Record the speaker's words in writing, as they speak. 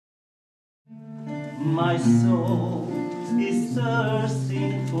My soul is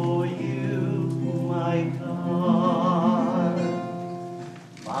thirsting for you, my God.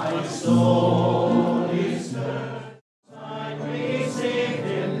 My soul is thirsting. I received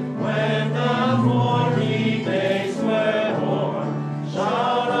him when the 40 days were o'er.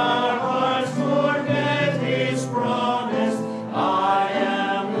 Shall our hearts forget his promise? I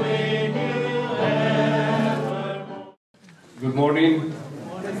am with you evermore. Good morning.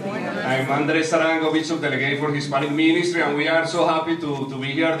 I'm Andres Arango, Bishop Delegate for Hispanic Ministry, and we are so happy to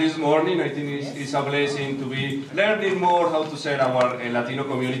be here this morning. I think it's a blessing to be learning more how to serve our Latino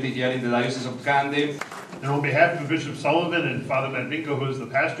community here in the Diocese of Camden. And on behalf of Bishop Sullivan and Father Manvinco, who is the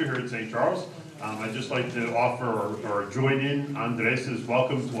pastor here at St. Charles, I'd just like to offer or join in Andres'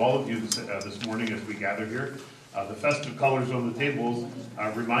 welcome to all of you this morning as we gather here. The festive colors on the tables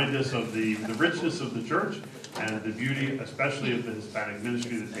remind us of the richness of the church and the beauty, especially of the Hispanic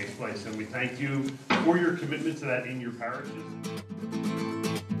ministry that takes place. And we thank you for your commitment to that in your parishes.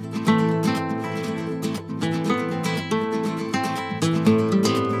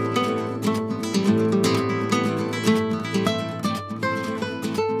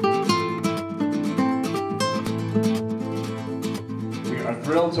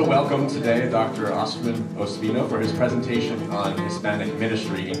 Thrilled to welcome today Dr. Ospino for his presentation on Hispanic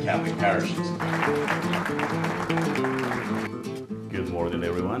ministry in Catholic parishes. Good morning,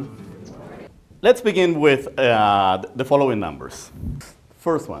 everyone. Let's begin with the following numbers.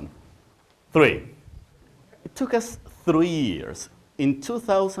 First one, 3. It took us 3 years. In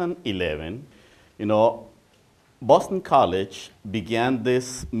 2011, Boston College began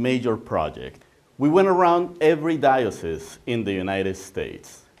this major project. We went around every diocese in the United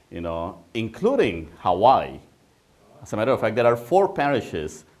States, including Hawaii. As a matter of fact, there are 4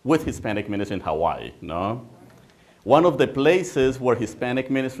 parishes with Hispanic ministry in Hawaii. One of the places where Hispanic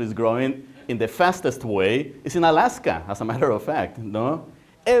ministry is growing in the fastest way is in Alaska, as a matter of fact.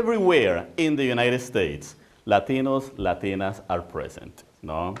 Everywhere in the United States, Latinos, Latinas are present.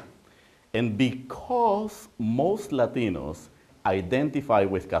 And because most Latinos identify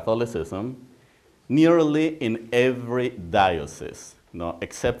with Catholicism, nearly in every diocese,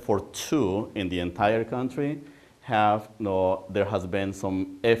 except for 2 in the entire country, there has been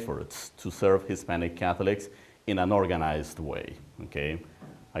some efforts to serve Hispanic Catholics in an organized way. Okay,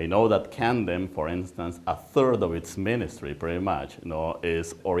 I know that Camden, for instance, 1/3 of its ministry, pretty much,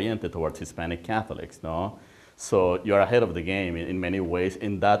 is oriented towards Hispanic Catholics. So you're ahead of the game in many ways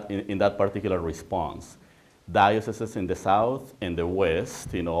in that particular response. Dioceses in the South and the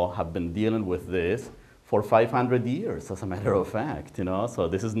West, have been dealing with this for 500 years, as a matter of fact, so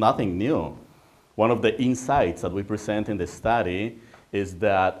this is nothing new. One of the insights that we present in the study is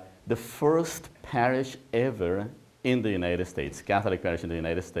that the first parish ever in the United States, Catholic parish in the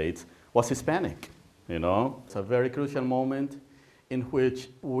United States, was Hispanic, It's a very crucial moment in which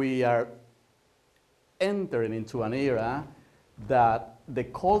we are entering into an era that the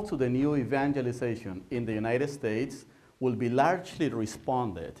call to the new evangelization in the United States will be largely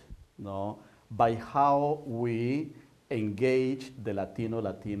responded by how we engage the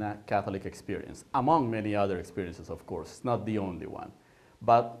Latino-Latina Catholic experience, among many other experiences, of course. It's not the only one.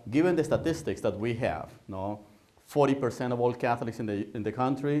 But given the statistics that we have, 40% of all Catholics in the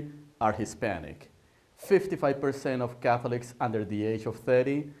country are Hispanic. 55% of Catholics under the age of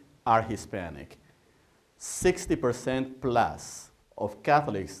 30 are Hispanic. 60% plus of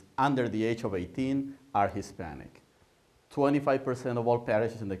Catholics under the age of 18 are Hispanic. 25% of all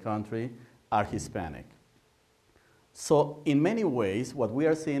parishes in the country are Hispanic. So in many ways, what we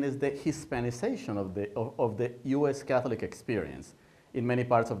are seeing is the Hispanization of the US Catholic experience in many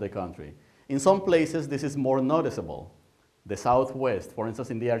parts of the country. In some places, this is more noticeable. The Southwest, for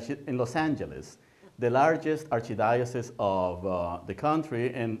instance, in Los Angeles, the largest archdiocese of the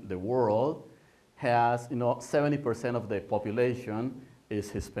country and the world, has 70% of the population is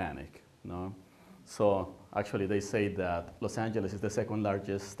Hispanic. So actually they say that Los Angeles is the second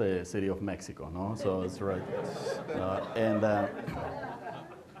largest city of Mexico. So it's right. But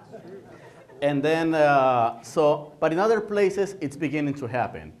in other places it's beginning to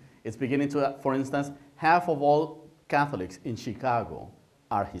happen. It's beginning to, for instance, half of all Catholics in Chicago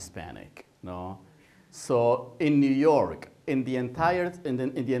are Hispanic. So in New York, in the entire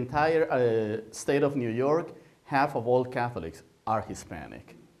state of New York, half of all Catholics are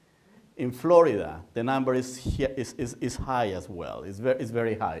Hispanic. In Florida, the number is high as well. It's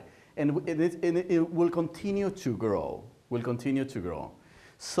very high, and it will continue to grow.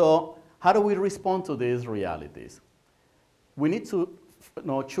 So how do we respond to these realities? We need to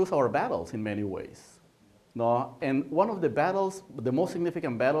choose our battles in many ways. No? And one of the battles, the most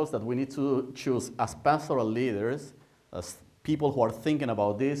significant battles that we need to choose as pastoral leaders, as people who are thinking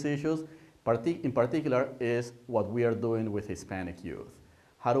about these issues, in particular, is what we are doing with Hispanic youth.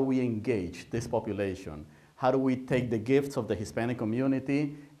 How do we engage this population? How do we take the gifts of the Hispanic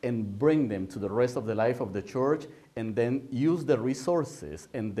community and bring them to the rest of the life of the church, and then use the resources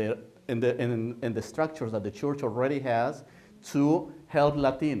and the structures that the church already has to help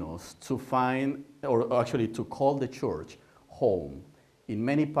Latinos to find, or actually to call the church home. In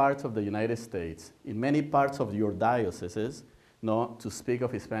many parts of the United States, in many parts of your dioceses, no, to speak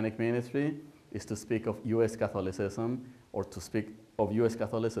of Hispanic ministry is to speak of U.S. Catholicism, or to speak of U.S.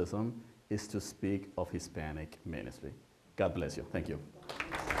 Catholicism is to speak of Hispanic ministry. God bless you. Thank you.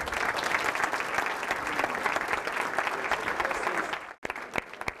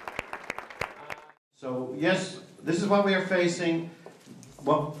 So yes, this is what we are facing.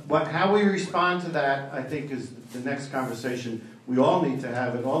 How we respond to that, I think, is the next conversation we all need to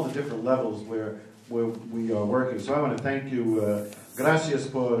have at all the different levels where we are working. So I want to thank you. Gracias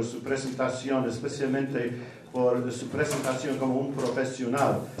por su presentación, especialmente por su presentación como un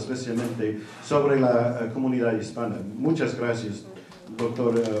profesional, especialmente sobre la comunidad hispana. Muchas gracias,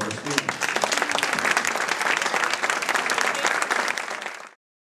 doctor Ospino.